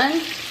almost done.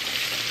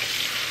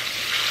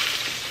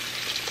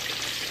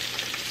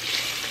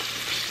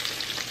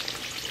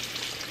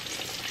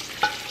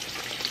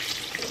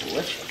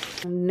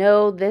 Delicious.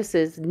 No, this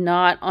is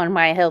not on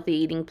my healthy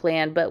eating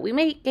plan, but we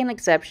make an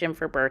exception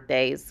for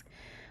birthdays.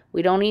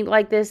 We don't eat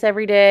like this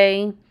every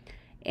day,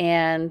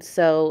 and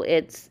so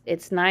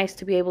it's nice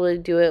to be able to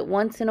do it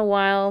once in a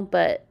while,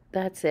 but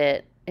that's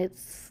it.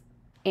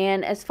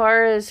 And as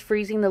far as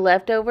freezing the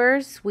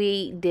leftovers,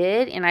 we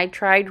did, and I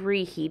tried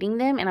reheating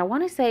them, and I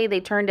want to say they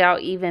turned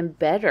out even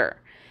better.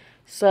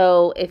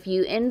 So if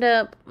you end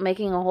up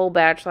making a whole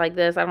batch like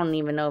this, I don't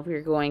even know if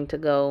you're going to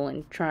go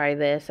and try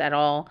this at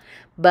all.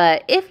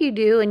 But if you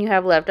do and you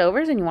have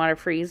leftovers and you want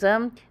to freeze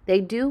them, they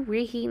do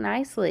reheat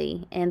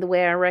nicely. And the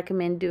way I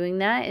recommend doing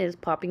that is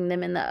popping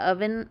them in the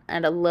oven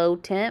at a low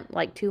temp,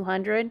 like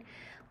 200.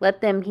 Let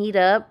them heat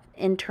up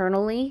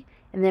internally,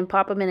 and then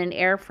pop them in an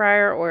air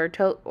fryer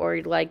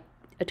or like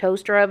a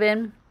toaster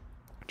oven.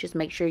 Just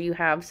make sure you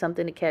have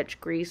something to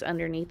catch grease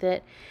underneath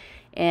it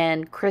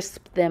and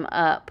crisp them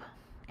up.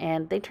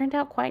 And they turned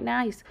out quite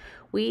nice.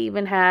 We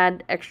even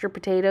had extra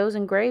potatoes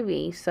and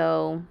gravy,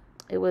 so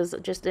it was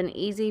just an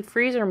easy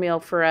freezer meal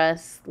for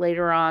us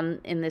later on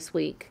in this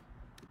week.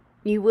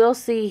 You will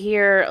see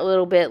here a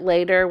little bit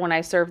later when I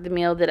serve the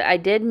meal that I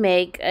did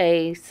make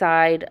a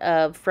side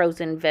of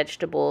frozen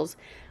vegetables,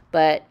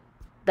 but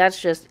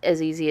that's just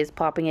as easy as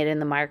popping it in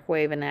the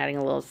microwave and adding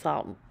a little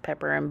salt,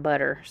 pepper, and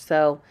butter.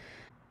 So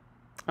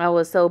I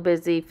was so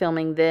busy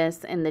filming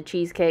this and the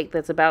cheesecake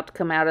that's about to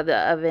come out of the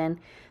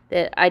oven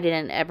that I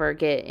didn't ever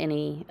get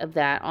any of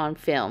that on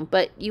film.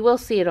 But you will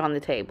see it on the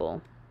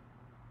table.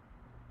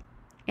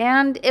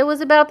 And it was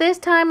about this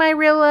time I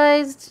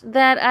realized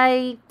that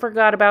I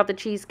forgot about the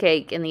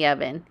cheesecake in the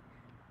oven.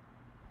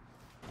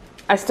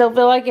 I still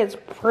feel like it's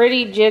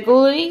pretty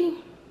jiggly.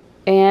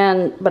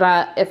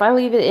 But if I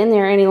leave it in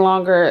there any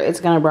longer, it's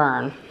gonna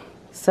burn.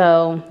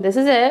 So this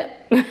is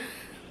it.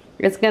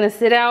 It's gonna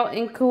sit out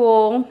and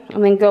cool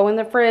and then go in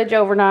the fridge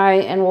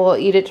overnight, and we'll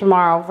eat it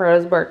tomorrow for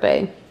his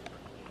birthday. I'm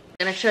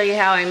gonna show you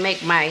how I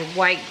make my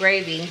white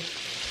gravy.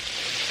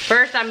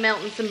 First, I'm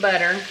melting some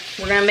butter.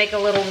 We're gonna make a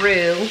little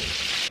roux.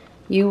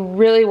 You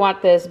really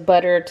want this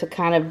butter to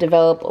kind of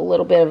develop a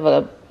little bit of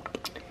a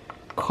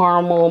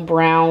caramel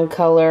brown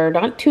color,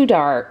 not too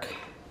dark,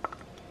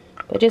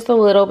 but just a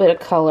little bit of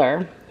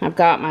color. I've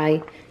got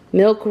my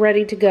milk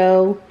ready to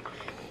go.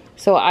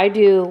 So I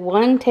do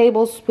 1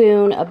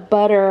 tablespoon of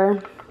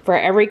butter for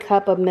every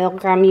cup of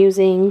milk I'm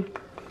using.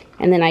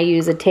 And then I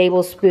use a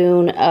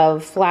tablespoon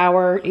of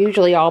flour,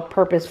 usually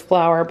all-purpose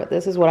flour, but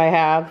this is what I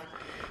have.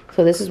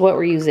 So this is what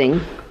we're using.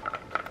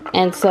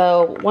 And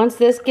so once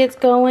this gets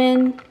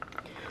going,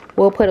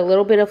 we'll put a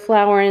little bit of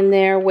flour in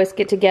there, whisk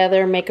it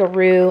together, make a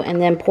roux, and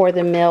then pour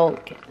the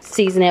milk,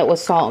 season it with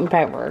salt and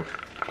pepper.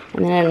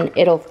 And then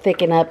it'll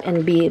thicken up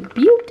and be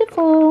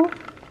beautiful.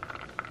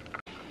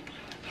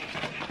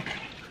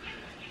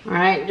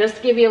 Alright, just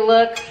to give you a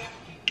look,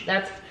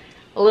 that's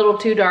a little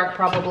too dark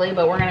probably,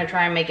 but we're going to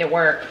try and make it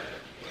work.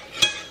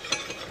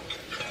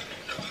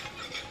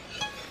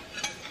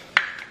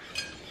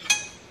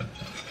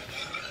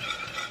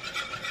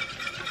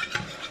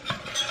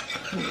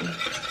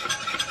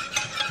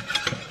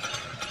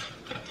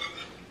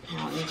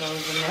 Now in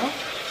goes the milk.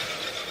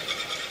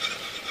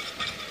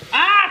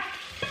 Ah!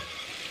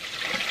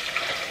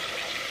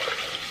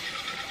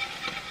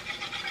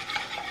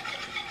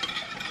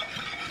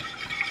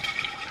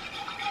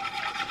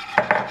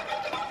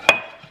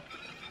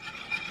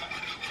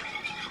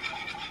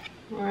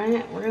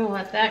 Alright, we're going to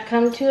let that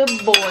come to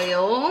a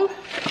boil.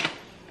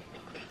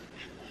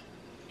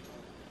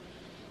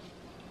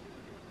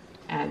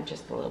 Add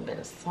just a little bit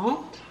of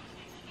salt,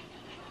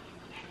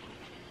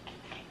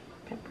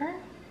 pepper.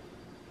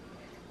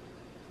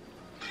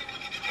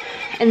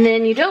 And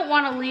then you don't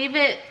want to leave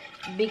it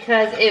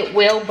because it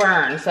will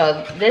burn.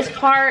 So this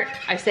part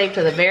I save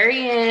to the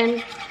very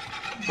end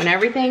when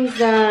everything's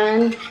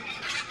done.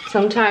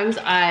 Sometimes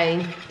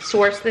I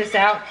source this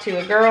out to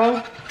a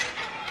girl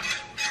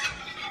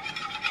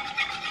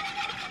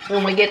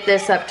when we get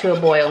this up to a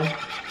boil.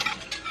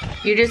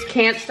 You just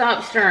can't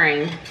stop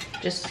stirring.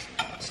 Just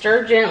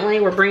stir gently.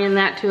 We're bringing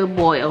that to a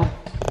boil.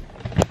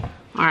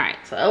 All right,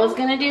 so Ella's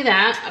gonna do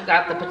that. I've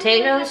got the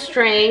potatoes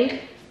strained.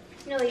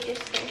 No, we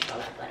just finished all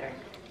that butter.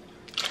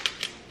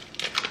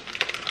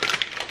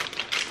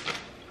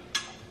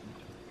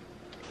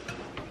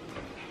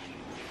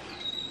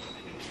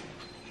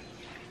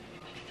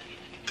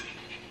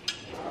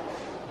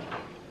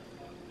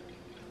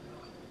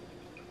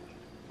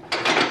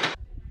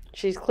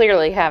 She's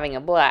clearly having a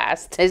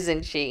blast,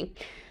 isn't she?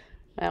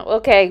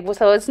 Okay,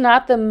 so it's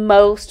not the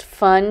most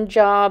fun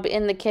job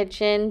in the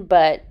kitchen,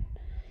 but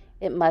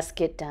it must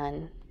get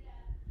done.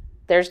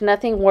 There's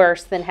nothing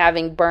worse than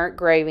having burnt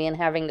gravy and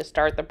having to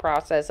start the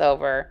process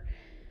over.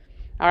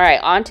 All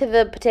right, on to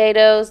the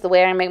potatoes. The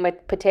way I make my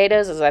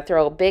potatoes is I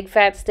throw a big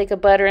fat stick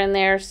of butter in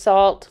there,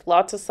 salt,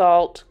 lots of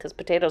salt, because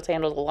potatoes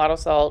handle a lot of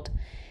salt,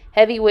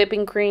 heavy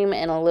whipping cream,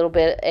 and a little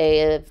bit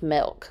of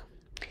milk.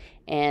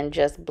 And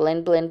just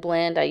blend, blend,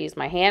 blend. I use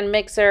my hand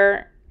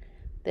mixer.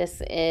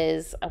 This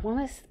is, I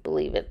want to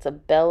believe it's a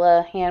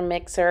Bella hand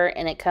mixer,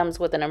 and it comes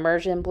with an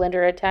immersion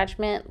blender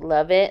attachment.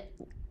 Love it,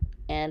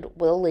 and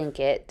we'll link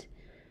it.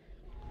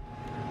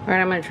 All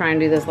right, I'm going to try and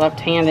do this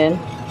left-handed,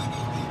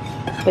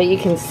 but you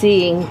can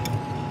see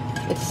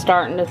it's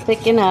starting to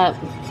thicken up,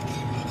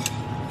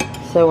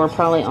 so we're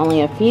probably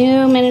only a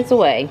few minutes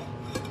away.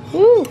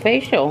 Ooh,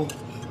 facial.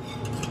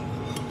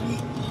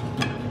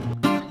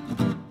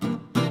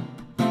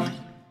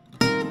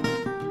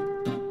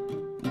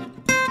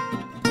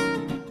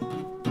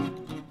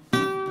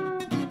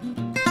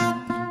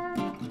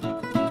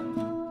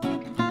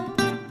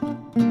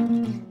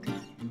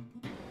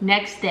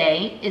 Next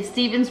day, it's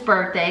Steven's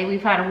birthday.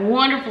 We've had a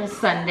wonderful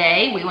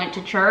Sunday. We went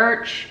to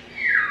church.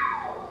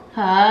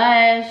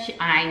 Hush,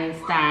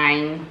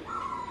 Einstein.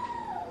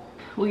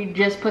 We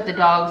just put the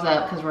dogs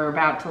up because we're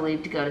about to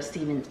leave to go to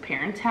Steven's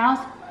parents'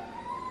 house.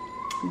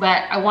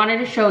 But I wanted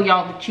to show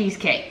y'all the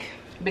cheesecake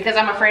because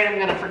I'm afraid I'm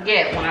gonna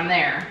forget when I'm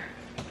there.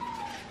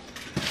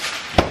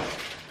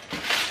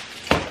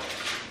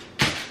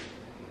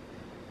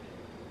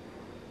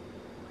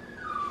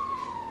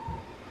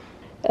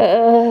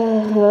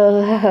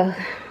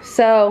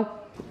 So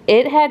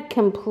it had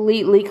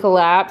completely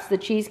collapsed. The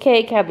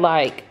cheesecake had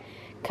like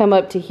come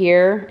up to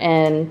here,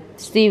 and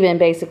Steven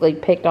basically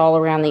picked all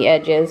around the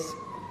edges.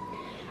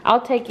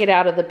 I'll take it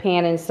out of the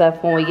pan and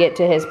stuff when we get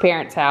to his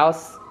parents'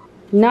 house.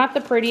 Not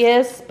the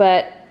prettiest,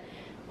 but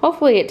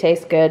hopefully it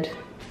tastes good.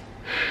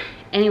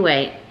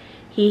 Anyway,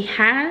 he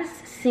has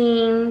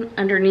seen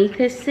underneath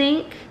his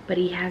sink, but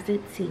he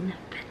hasn't seen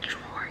the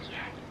drawer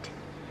yet.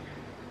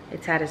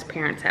 It's at his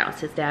parents'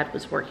 house. His dad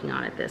was working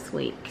on it this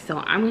week. So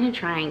I'm gonna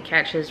try and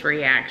catch his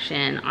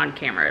reaction on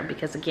camera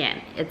because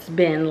again, it's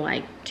been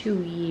like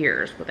 2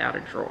 years without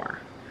a drawer.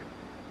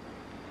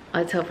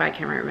 Let's hope I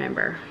can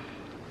remember.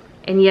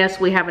 And yes,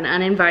 we have an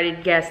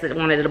uninvited guest that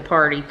wanted a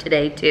party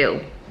today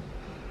too.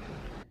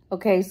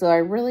 Okay, so I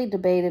really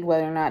debated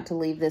whether or not to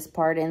leave this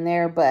part in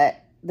there,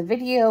 but the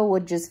video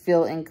would just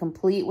feel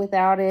incomplete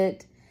without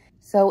it.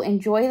 So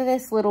enjoy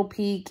this little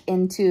peek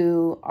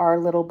into our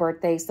little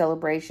birthday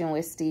celebration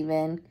with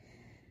Steven.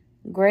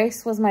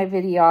 Grace was my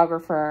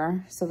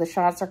videographer, so the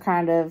shots are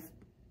kind of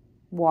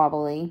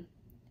wobbly.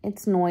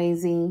 It's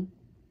noisy,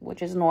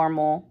 which is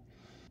normal.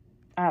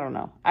 I don't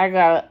know. I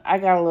got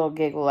a little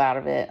giggle out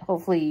of it.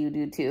 Hopefully you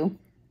do too.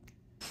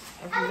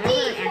 I've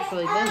never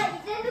actually done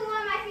it. This is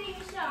one of my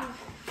favorite songs.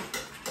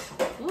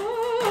 I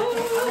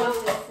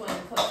love this one.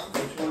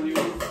 Which one do you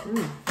want?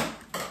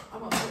 I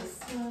want this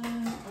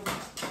one.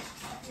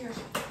 Here.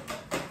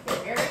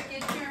 Here, Eric,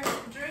 get your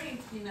drink,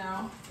 you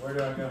know. Where do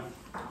I go?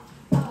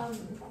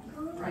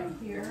 Right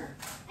here.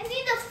 I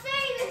need the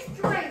famous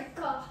drink.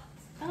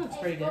 Oh, it's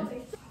pretty good.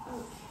 Okay.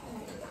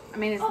 I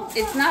mean,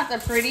 it's not the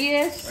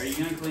prettiest. Are you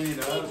gonna clean it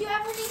up? Did you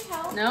ever need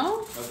help?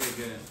 No? Okay,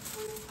 good.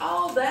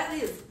 Oh, that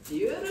is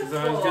beautiful. Because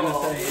I was gonna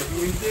say, if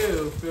you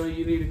do feel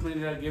you need to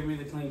clean it up, give me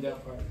the cleaned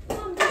up part.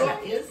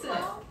 What is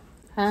it?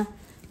 Huh?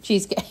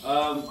 Cheesecake.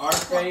 Our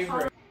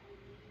favorite.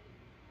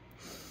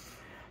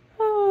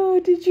 Oh,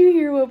 did you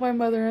hear what my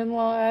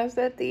mother-in-law asked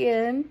at the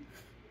end?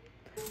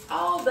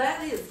 Oh,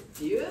 that is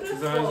beautiful.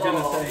 Because I was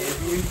gonna say,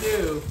 if you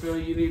do feel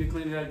you need to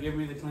clean it up, give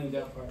me the cleaned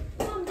up part.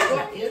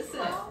 What is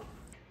it?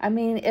 I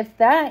mean, if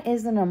that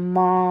isn't a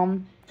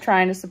mom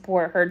trying to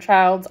support her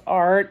child's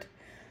art,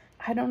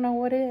 I don't know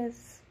what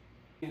is.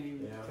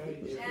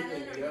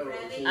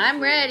 I'm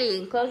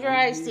ready. Close your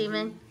eyes,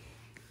 Steven.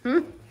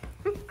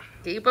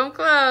 Keep them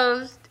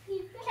closed.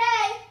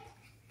 Okay.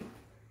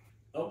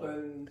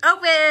 Open.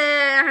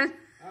 Open.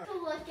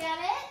 Look at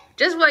it.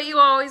 Just what you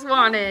always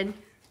wanted.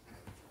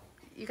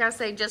 You gotta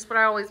say just what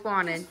I always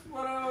wanted.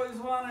 What I always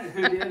wanted.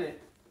 Who did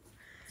it?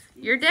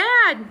 Your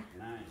dad.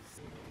 Nice.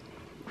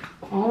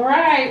 All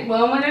right,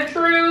 moment of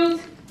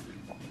truth.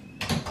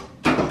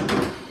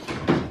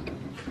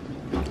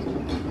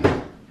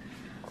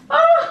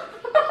 Oh,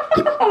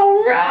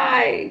 all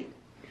right.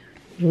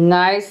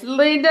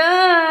 Nicely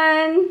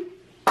done.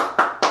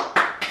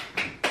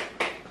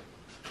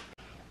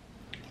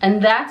 And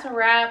that's a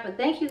wrap. But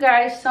thank you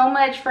guys so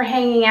much for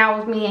hanging out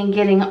with me and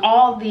getting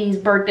all these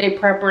birthday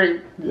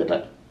preparations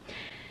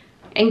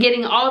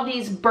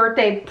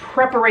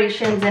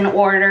in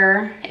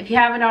order. If you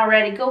haven't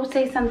already, go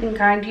say something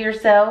kind to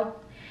yourself.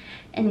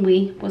 And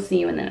we will see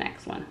you in the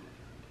next one.